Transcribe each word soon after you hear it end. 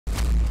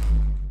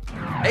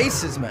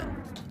Aces,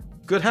 man.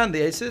 Good hand,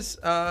 the aces.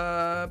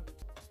 Oh,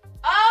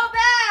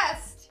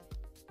 best!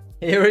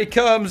 Here he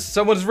comes.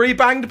 Someone's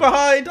rebanged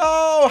behind.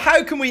 Oh,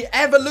 how can we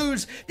ever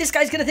lose? This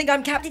guy's gonna think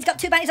I'm capped. He's got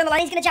 2 bounties on the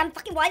line. He's gonna jam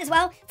fucking wide as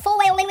well.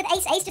 4-way all in with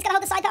ace. Ace just gonna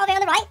hold the side power on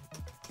the right.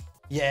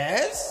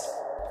 Yes?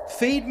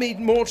 Feed me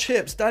more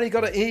chips. Daddy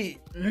gotta eat.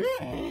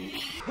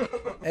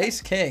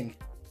 Ace king.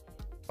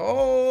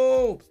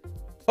 Oh.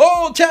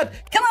 Oh, Chad.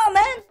 Come on,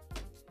 man.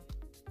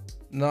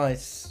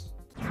 Nice.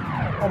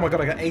 Oh my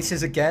god, I got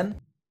aces again.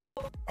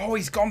 Oh,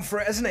 he's gone for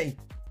it, hasn't he?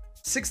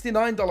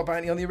 $69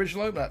 bounty on the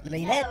original opener.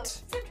 Leave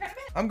it.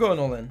 I'm going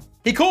all in.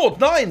 He called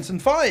 9s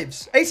and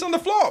 5s. Ace on the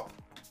flop.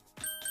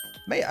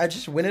 Mate, I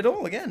just win it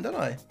all again, don't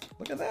I?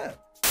 Look at that.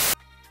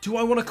 Do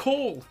I want to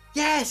call?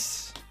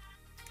 Yes.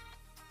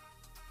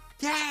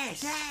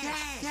 Yes.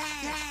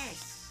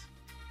 Yes.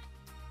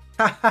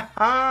 Ha ha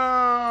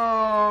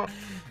ha.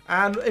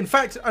 And in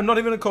fact, I'm not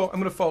even going to call. I'm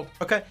going to fold.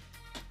 Okay.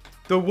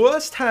 The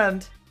worst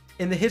hand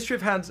in the history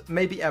of hands,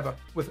 maybe ever,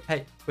 with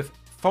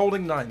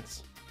folding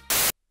 9s.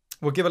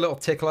 We'll give a little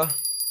tickler.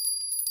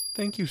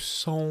 Thank you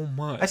so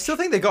much. I still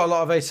think they got a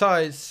lot of ace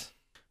highs.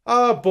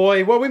 Oh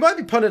boy, well we might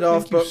be punted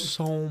off, but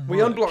so much. We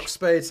unblock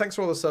spades. Thanks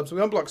for all the subs. We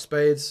unblock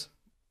spades.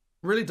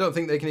 Really don't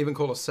think they can even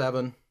call a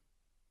 7.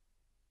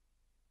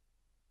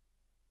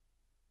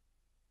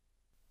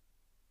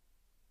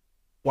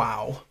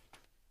 Wow.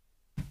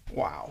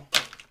 Wow.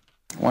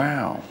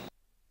 Wow.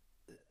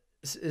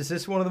 Is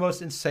this one of the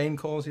most insane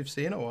calls you've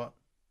seen or what?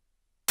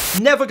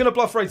 Never gonna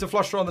bluff raise a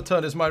flush draw on the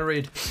turn is my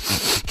read.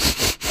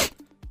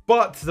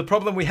 But the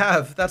problem we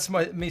have, that's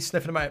me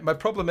sniffing them out. My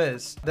problem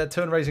is their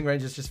turn raising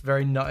range is just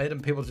very nutted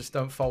and people just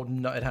don't fold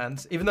nutted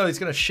hands. Even though he's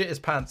gonna shit his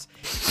pants.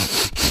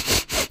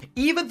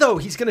 Even though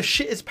he's gonna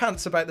shit his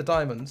pants about the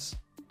diamonds.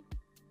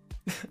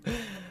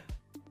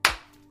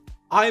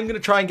 I'm gonna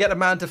try and get a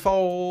man to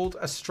fold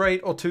a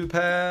straight or 2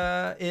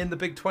 pair in the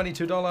big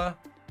 $22.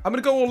 I'm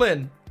gonna go all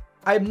in.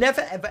 I'm never,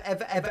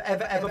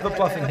 ever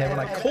bluffing here. When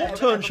I call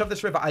turn, shove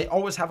this river, I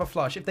always have a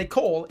flush. If they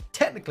call,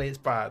 technically it's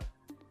bad.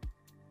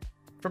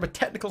 From a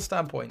technical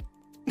standpoint.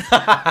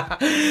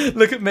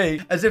 Look at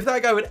me. As if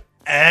that guy would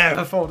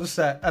ever fold a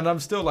set. And I'm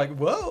still like,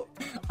 whoa.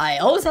 I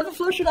always have a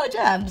flush when I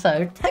jam,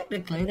 so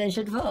technically they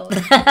should fold.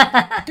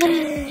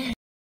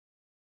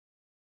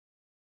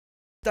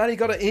 Daddy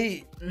gotta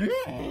eat.